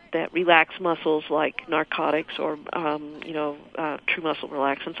things that relax muscles like narcotics or true muscle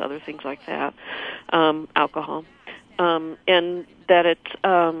relaxants, other things like that, alcohol, and that it's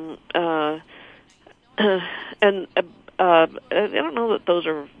I don't know that those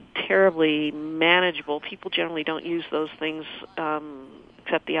are terribly manageable. People generally don't use those things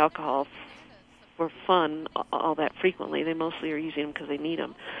except the alcohol for fun all that frequently. They mostly are using them because they need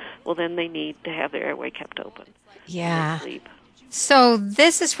them. Well, then they need to have their airway kept open. Yeah. Sleep. So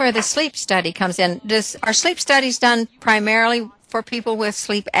this is where the sleep study comes in. Are sleep studies done primarily for people with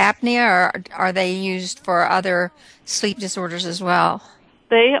sleep apnea, or are they used for other sleep disorders as well?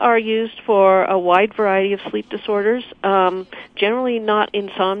 They are used for a wide variety of sleep disorders. Generally, not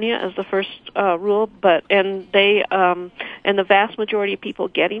insomnia as the first rule, and the vast majority of people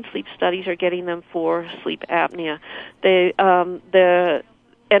getting sleep studies are getting them for sleep apnea. And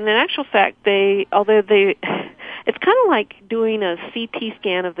in actual fact, it's kind of like doing a CT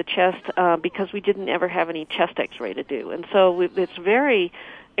scan of the chest because we didn't ever have any chest X-ray to do, and so it's very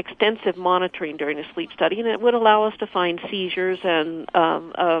extensive monitoring during a sleep study, and it would allow us to find seizures and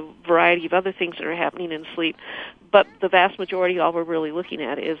a variety of other things that are happening in sleep. But the vast majority, all we're really looking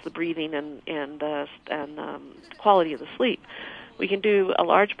at is the breathing and quality of the sleep. We can do a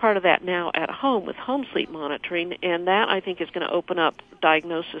large part of that now at home with home sleep monitoring, and that, I think, is going to open up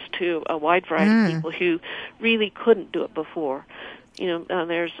diagnosis to a wide variety of people who really couldn't do it before.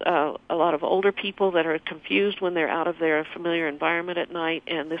 There's a lot of older people that are confused when they're out of their familiar environment at night,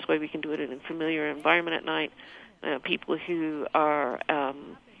 and this way we can do it in a familiar environment at night. People who are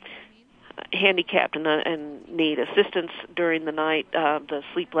handicapped and need assistance during the night. The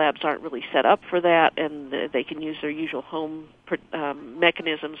sleep labs aren't really set up for that, and they can use their usual home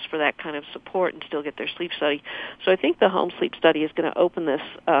mechanisms for that kind of support and still get their sleep study. So I think the home sleep study is going to open this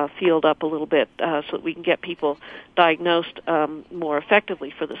field up a little bit so that we can get people diagnosed more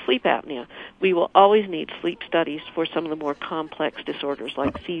effectively for the sleep apnea. We will always need sleep studies for some of the more complex disorders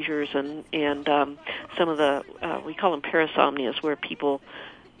like seizures and some of the, we call them parasomnias, where people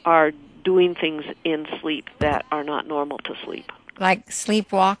are doing things in sleep that are not normal to sleep. Like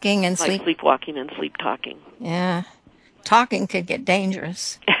sleepwalking and sleep talking. Yeah. Talking could get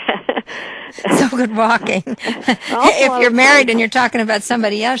dangerous. So could walking. If you're married and you're talking about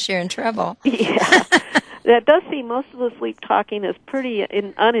somebody else, you're in trouble. Yeah. That does seem most of the sleep talking is pretty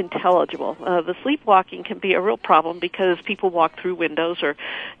unintelligible. The sleepwalking can be a real problem because people walk through windows or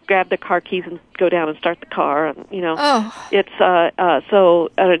grab the car keys and go down and start the car. And, it's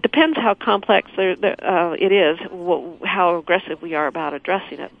so it depends how complex it is, how aggressive we are about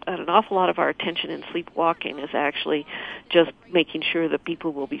addressing it. And an awful lot of our attention in sleepwalking is actually just making sure that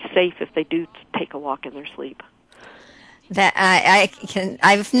people will be safe if they do take a walk in their sleep. That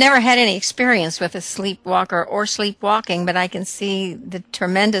I've never had any experience with a sleepwalker or sleepwalking, but I can see the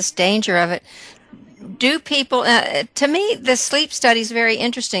tremendous danger of it. Do people, to me, the sleep study is very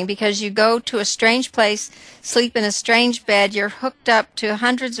interesting because you go to a strange place, sleep in a strange bed, you're hooked up to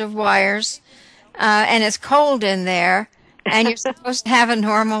hundreds of wires, and it's cold in there, and you're supposed to have a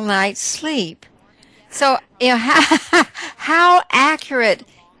normal night's sleep. So, how accurate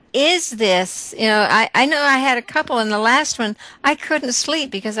is this? I know I had a couple, and the last one, I couldn't sleep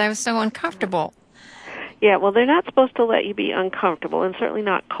because I was so uncomfortable. Yeah, well, they're not supposed to let you be uncomfortable, and certainly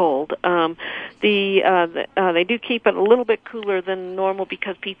not cold. They do keep it a little bit cooler than normal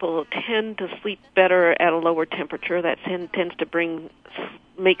because people tend to sleep better at a lower temperature. That tends to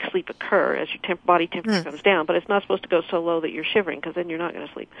make sleep occur as your body temperature comes down. But it's not supposed to go so low that you're shivering, because then you're not going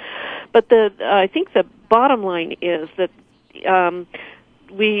to sleep. But I think the bottom line is that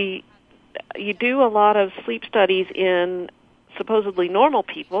you do a lot of sleep studies in supposedly normal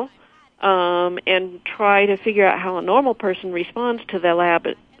people, and try to figure out how a normal person responds to the lab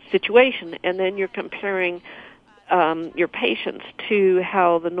situation, and then you're comparing your patients to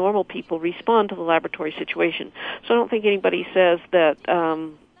how the normal people respond to the laboratory situation. So I don't think anybody says that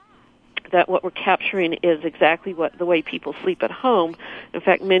what we're capturing is exactly the way people sleep at home. In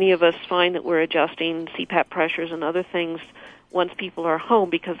fact, many of us find that we're adjusting CPAP pressures and other things once people are home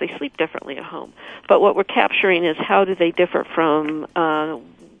because they sleep differently at home. But what we're capturing is how do they differ from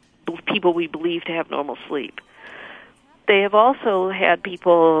people we believe to have normal sleep. They have also had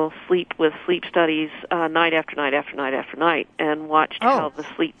people sleep with sleep studies night after night after night after night and watched how the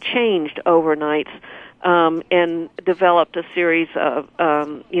sleep changed overnight, and developed a series of,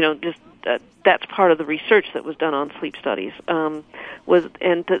 that's part of the research that was done on sleep studies,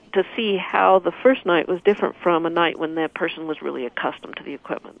 to see how the first night was different from a night when that person was really accustomed to the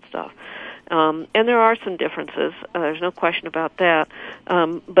equipment and stuff. And there are some differences. There's no question about that.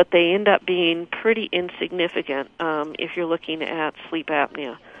 But they end up being pretty insignificant if you're looking at sleep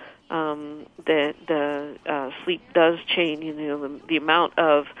apnea. The sleep does change. The amount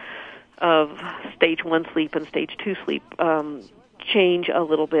of stage 1 sleep and stage 2 sleep change a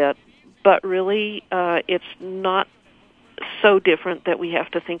little bit. But really, it's not so different that we have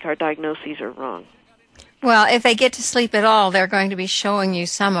to think our diagnoses are wrong. Well, if they get to sleep at all, they're going to be showing you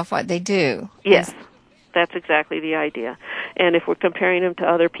some of what they do. Yes, that's exactly the idea. And if we're comparing them to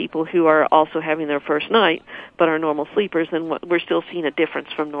other people who are also having their first night but are normal sleepers, then we're still seeing a difference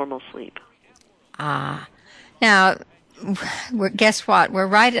from normal sleep. Now, guess what? We're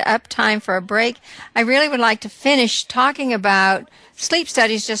right up time for a break. I really would like to finish talking about sleep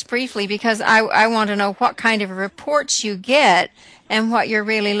studies just briefly because I want to know what kind of reports you get and what you're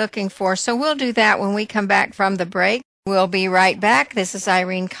really looking for. So we'll do that when we come back from the break. We'll be right back. This is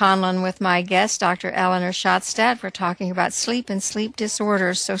Irene Conlon with my guest, Dr. Elinor Schottstaedt. We're talking about sleep and sleep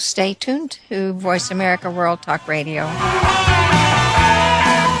disorders, so stay tuned to Voice America World Talk Radio.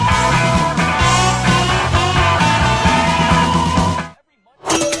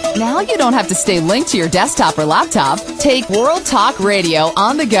 Now you don't have to stay linked to your desktop or laptop. Take World Talk Radio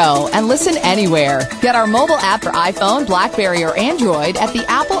on the go and listen anywhere. Get our mobile app for iPhone, BlackBerry, or Android at the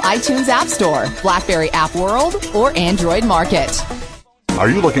Apple iTunes App Store, BlackBerry App World, or Android Market. Are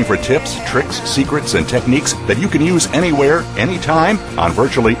you looking for tips, tricks, secrets, and techniques that you can use anywhere, anytime, on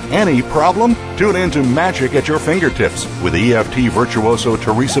virtually any problem? Tune in to Magic at Your Fingertips with EFT virtuoso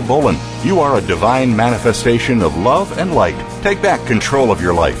Teresa Bolin. You are a divine manifestation of love and light. Take back control of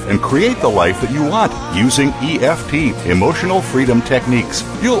your life and create the life that you want using EFT, Emotional Freedom Techniques.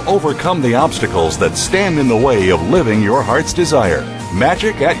 You'll overcome the obstacles that stand in the way of living your heart's desire.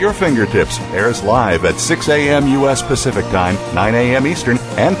 Magic at Your Fingertips airs live at 6 a.m. U.S. Pacific Time, 9 a.m. Eastern,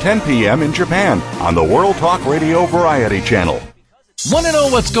 and 10 p.m. in Japan on the World Talk Radio Variety Channel. Want to know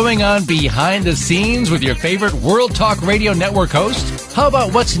what's going on behind the scenes with your favorite World Talk Radio Network host? How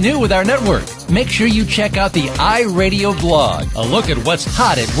about what's new with our network? Make sure you check out the iRadio blog, a look at what's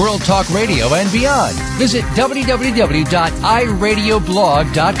hot at World Talk Radio and beyond. Visit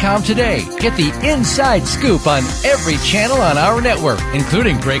www.iradioblog.com today. Get the inside scoop on every channel on our network,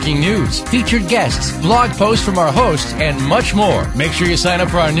 including breaking news, featured guests, blog posts from our hosts, and much more. Make sure you sign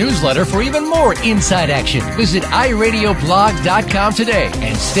up for our newsletter for even more inside action. Visit iradioblog.com today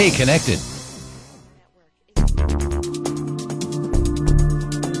and stay connected.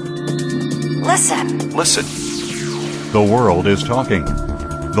 Listen. The world is talking.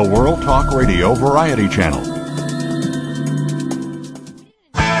 The World Talk Radio Variety Channel.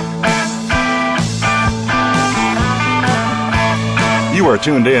 You are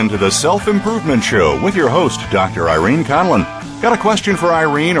tuned in to the Self-Improvement Show with your host, Dr. Irene Conlon. Got a question for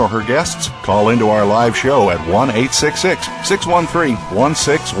Irene or her guests? Call into our live show at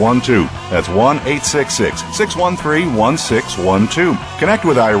 1-866-613-1612. That's 1-866-613-1612. Connect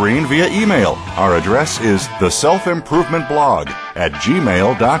with Irene via email. Our address is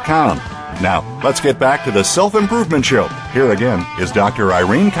theselfimprovementblog@gmail.com. Now, let's get back to the Self-Improvement Show. Here again is Dr.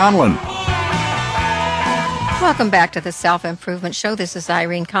 Irene Conlon. Welcome back to the Self-Improvement Show. This is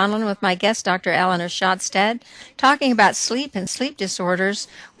Irene Conlon with my guest, Dr. Elinor Schottstaedt, talking about sleep and sleep disorders.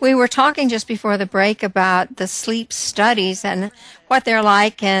 We were talking just before the break about the sleep studies and what they're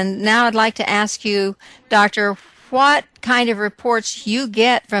like, and now I'd like to ask you, Doctor, what kind of reports you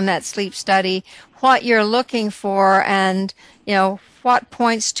get from that sleep study, what you're looking for, and, what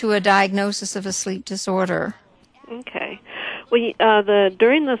points to a diagnosis of a sleep disorder. Okay. Well,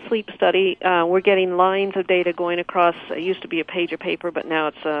 during the sleep study, we're getting lines of data going across. It used to be a page of paper, but now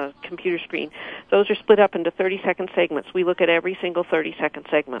it's a computer screen. Those are split up into 30-second segments. We look at every single 30-second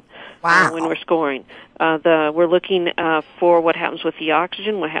segment when we're scoring. We're looking for what happens with the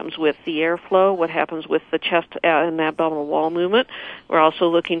oxygen, what happens with the airflow, what happens with the chest and abdominal wall movement. We're also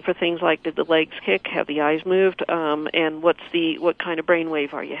looking for things like, did the legs kick, have the eyes moved, and what kind of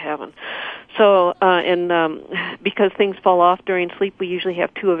brainwave are you having? So, because things fall off during sleep, we usually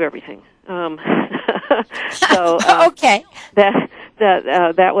have two of everything. Okay.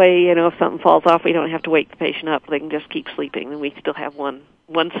 That way, if something falls off, we don't have to wake the patient up. They can just keep sleeping, and we still have one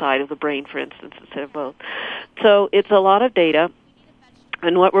side of the brain, for instance, instead of both. So it's a lot of data.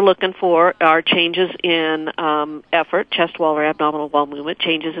 And what we're looking for are changes in effort, chest wall or abdominal wall movement,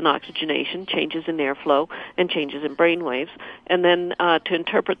 changes in oxygenation, changes in airflow, and changes in brain waves. And then to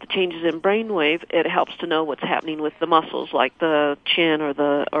interpret the changes in brain wave, it helps to know what's happening with the muscles, like the chin or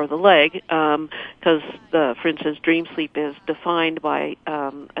the leg, because, for instance, dream sleep is defined by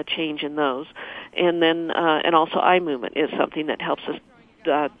a change in those. And then and also eye movement is something that helps us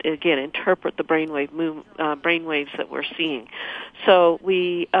again, interpret the brainwaves that we're seeing. So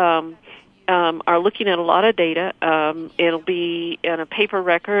we are looking at a lot of data. It'll be in a paper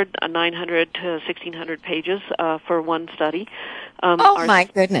record, 900 to 1,600 pages for one study. My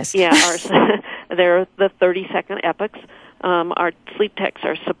goodness. Yeah, they're the 30-second epochs. Our sleep techs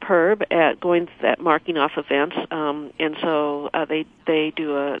are superb at marking off events, and so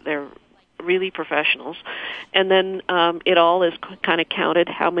they're really professionals. And then it all is kind of counted.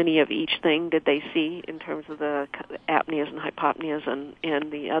 How many of each thing did they see in terms of the apneas and hypopneas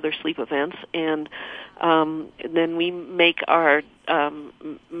and the other sleep events? And then we make our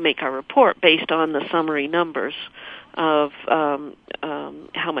report based on the summary numbers of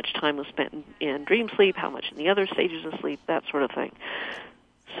how much time was spent in dream sleep, how much in the other stages of sleep, that sort of thing.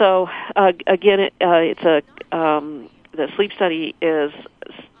 So again, the sleep study is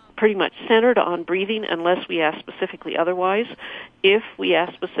pretty much centered on breathing unless we ask specifically otherwise. If we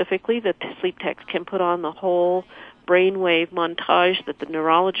ask specifically, the sleep techs can put on the whole brainwave montage that the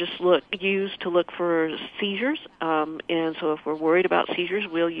neurologists use to look for seizures. And so if we're worried about seizures,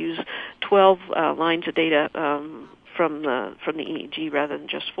 we'll use 12 lines of data from the EEG rather than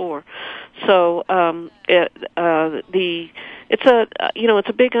just 4. So it's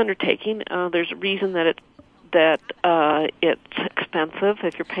a big undertaking. There's a reason that it's expensive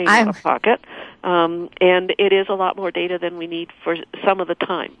if you're paying out of pocket, and it is a lot more data than we need for some of the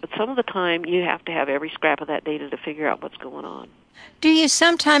time. But some of the time, you have to have every scrap of that data to figure out what's going on. Do you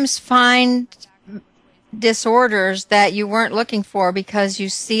sometimes find disorders that you weren't looking for because you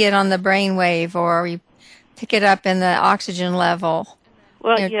see it on the brainwave or you pick it up in the oxygen level?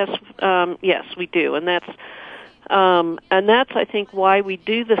 Well, yes, we do, and that's I think why we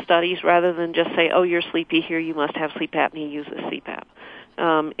do the studies rather than just say, oh, you're sleepy here, you must have sleep apnea, use this CPAP,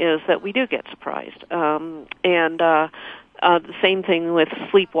 is that we do get surprised. The same thing with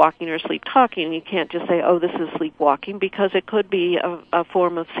sleepwalking or sleep talking. You can't just say, oh, this is sleepwalking, because it could be a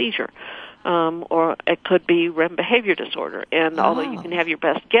form of seizure. Or it could be REM behavior disorder. And although you can have your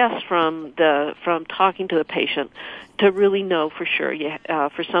best guess from talking to the patient, to really know for sure,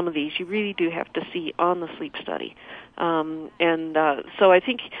 for some of these, you really do have to see on the sleep study. So I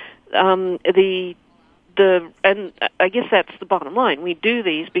think and I guess that's the bottom line. We do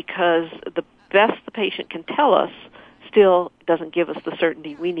these because the best the patient can tell us still doesn't give us the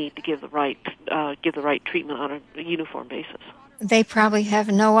certainty we need to give the right treatment on a uniform basis. They probably have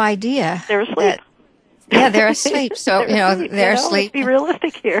no idea. They're asleep. They're asleep. So, they're asleep. Let's be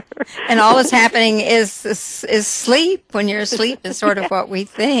realistic here. And all that's happening is sleep. When you're asleep is sort of what we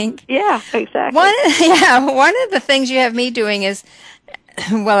think. Yeah, exactly. One of the things you have me doing is,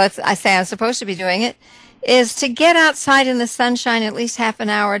 I say I'm supposed to be doing it, is to get outside in the sunshine at least half an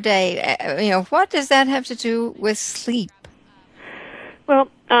hour a day. What does that have to do with sleep? Well,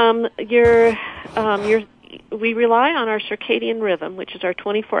 we rely on our circadian rhythm, which is our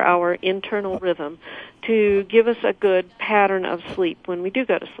 24-hour internal rhythm, to give us a good pattern of sleep when we do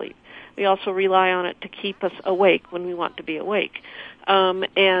go to sleep. We also rely on it to keep us awake when we want to be awake.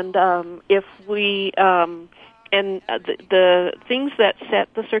 If we the things that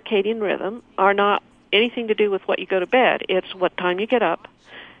set the circadian rhythm are not anything to do with what you go to bed. It's what time you get up,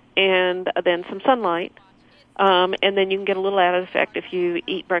 and then some sunlight. And then you can get a little added effect if you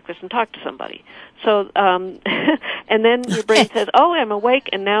eat breakfast and talk to somebody. So, and then your brain says, oh, I'm awake,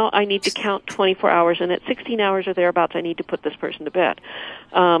 and now I need to count 24 hours, and at 16 hours or thereabouts, I need to put this person to bed.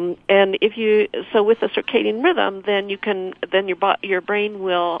 And so with the circadian rhythm, then your brain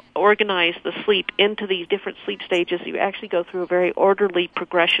will organize the sleep into these different sleep stages. You actually go through a very orderly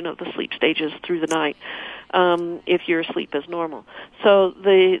progression of the sleep stages through the night. If your sleep is normal. So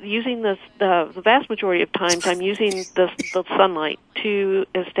using the vast majority of times, I'm using the sunlight to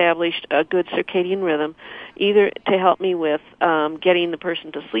establish a good circadian rhythm, either to help me with getting the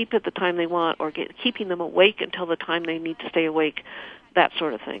person to sleep at the time they want, or keeping them awake until the time they need to stay awake, that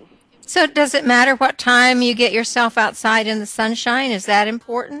sort of thing. So does it matter what time you get yourself outside in the sunshine? Is that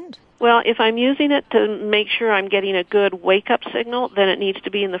important? Well, if I'm using it to make sure I'm getting a good wake-up signal, then it needs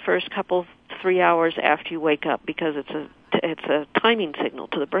to be in the first 3 hours after you wake up, because it's a timing signal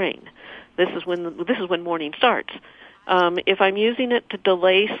to the brain. This is when morning starts. If I'm using it to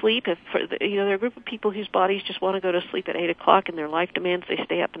delay sleep, there are a group of people whose bodies just want to go to sleep at 8 o'clock, and their life demands they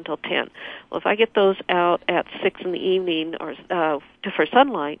stay up until 10. Well, if I get those out at 6 in the evening or for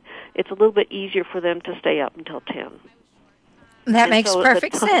sunlight, it's a little bit easier for them to stay up until 10. That makes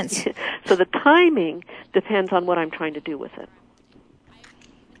perfect sense. So the timing depends on what I'm trying to do with it.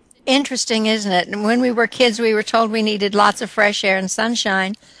 Interesting, isn't it? When we were kids, we were told we needed lots of fresh air and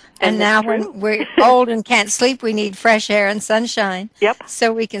sunshine. And now when we're old and can't sleep, we need fresh air and sunshine. Yep.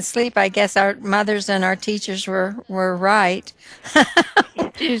 So we can sleep. I guess our mothers and our teachers were right.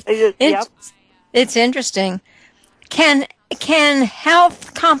 Yep. It's interesting. Can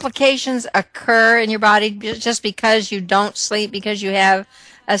health complications occur in your body just because you don't sleep, because you have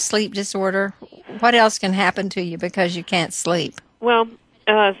a sleep disorder? What else can happen to you because you can't sleep? Well,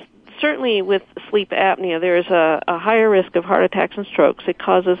 certainly with sleep apnea, there's a higher risk of heart attacks and strokes. It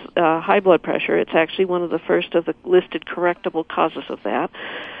causes high blood pressure. It's actually one of the first of the listed correctable causes of that.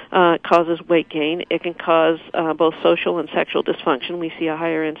 It causes weight gain. It can cause both social and sexual dysfunction. We see a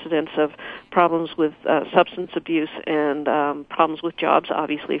higher incidence of problems with substance abuse and problems with jobs,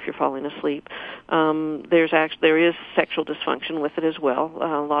 obviously, if you're falling asleep. There is sexual dysfunction with it as well,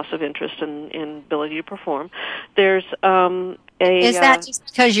 loss of interest and ability to perform. There's is that just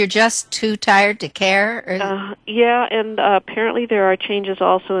because you're just too tired to care? Yeah, and apparently there are changes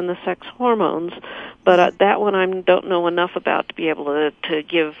also in the sex hormones, but that one I don't know enough about to be able to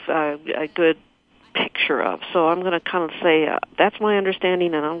give a good picture of. So I'm going to kind of say that's my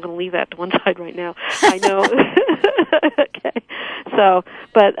understanding, and I'm going to leave that to one side right now. I know. Okay. So,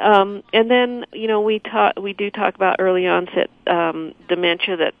 but and then we do talk about early onset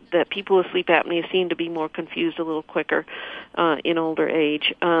dementia, that people with sleep apnea seem to be more confused a little quicker in older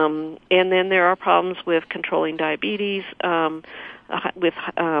age. And then there are problems with controlling diabetes, with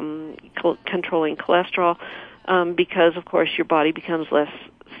controlling cholesterol, because of course your body becomes less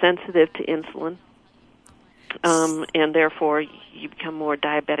sensitive to insulin. And therefore you become more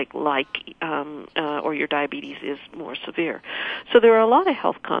diabetic-like, or your diabetes is more severe. So there are a lot of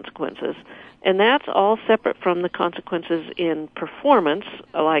health consequences, and that's all separate from the consequences in performance,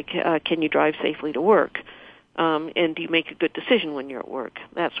 like can you drive safely to work, and do you make a good decision when you're at work,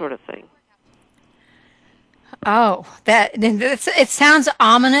 that sort of thing. Oh, it sounds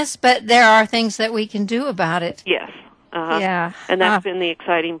ominous, but there are things that we can do about it. Yes. Yeah, and that's been the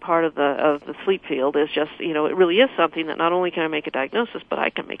exciting part of the sleep field, is just, it really is something that not only can I make a diagnosis, but I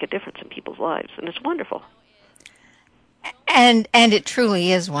can make a difference in people's lives, and it's wonderful. And it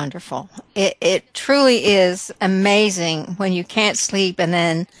truly is wonderful. It truly is amazing when you can't sleep, and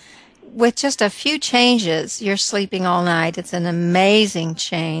then with just a few changes, you're sleeping all night. It's an amazing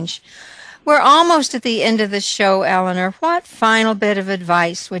change. We're almost at the end of the show, Elinor. What final bit of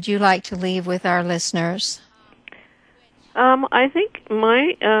advice would you like to leave with our listeners? I think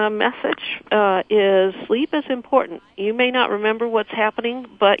my message is sleep is important. You may not remember what's happening,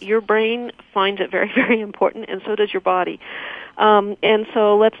 but your brain finds it very, very important, and so does your body. And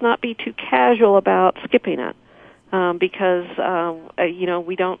so let's not be too casual about skipping it, because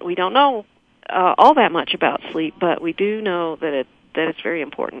we don't know all that much about sleep, but we do know that it's very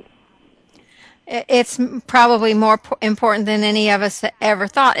important. It's probably more important than any of us ever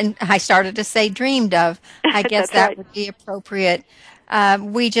thought. And I started to say dreamed of. I guess that right. would be appropriate.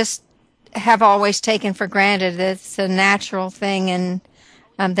 We just have always taken for granted that it's a natural thing, and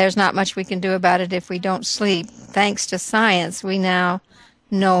there's not much we can do about it if we don't sleep. Thanks to science, we now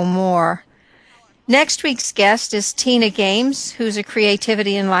know more. Next week's guest is Tina Games, who's a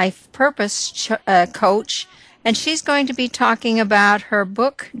creativity and life purpose coach. And she's going to be talking about her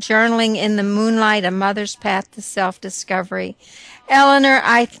book, Journaling in the Moonlight, A Mother's Path to Self-Discovery. Elinor,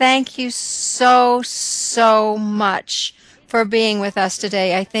 I thank you so, so much for being with us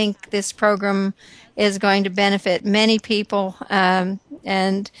today. I think this program is going to benefit many people. And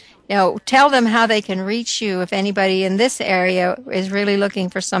tell them how they can reach you if anybody in this area is really looking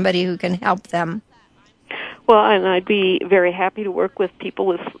for somebody who can help them. Well, and I'd be very happy to work with people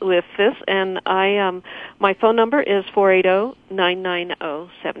with this. And my phone number is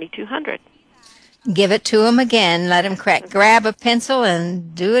 480-990-7200. Give it to them again. Let them grab a pencil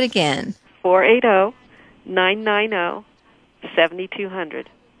and do it again. 480-990-7200.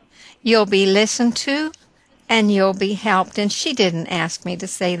 You'll be listened to, and you'll be helped. And she didn't ask me to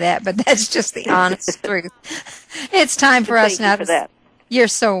say that, but that's just the honest truth. It's time for us now. Thank you for that. You're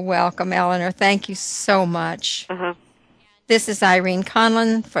so welcome, Elinor. Thank you so much. Uh-huh. This is Irene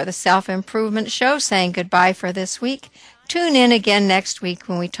Conlon for the Self-Improvement Show, saying goodbye for this week. Tune in again next week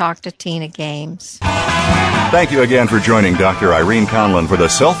when we talk to Tina Games. Thank you again for joining Dr. Irene Conlon for the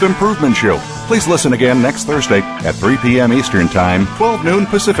Self-Improvement Show. Please listen again next Thursday at 3 p.m. Eastern Time, 12 noon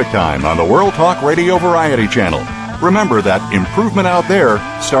Pacific Time on the World Talk Radio Variety Channel. Remember that improvement out there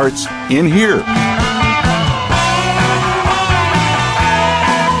starts in here.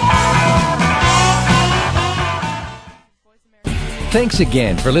 Thanks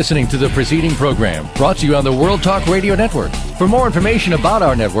again for listening to the preceding program brought to you on the World Talk Radio Network. For more information about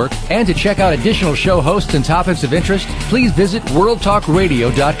our network and to check out additional show hosts and topics of interest, please visit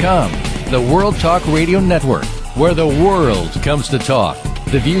worldtalkradio.com. The World Talk Radio Network, where the world comes to talk.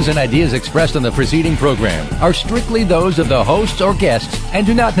 The views and ideas expressed on the preceding program are strictly those of the hosts or guests and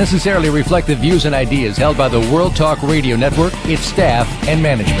do not necessarily reflect the views and ideas held by the World Talk Radio Network, its staff, and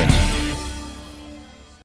management.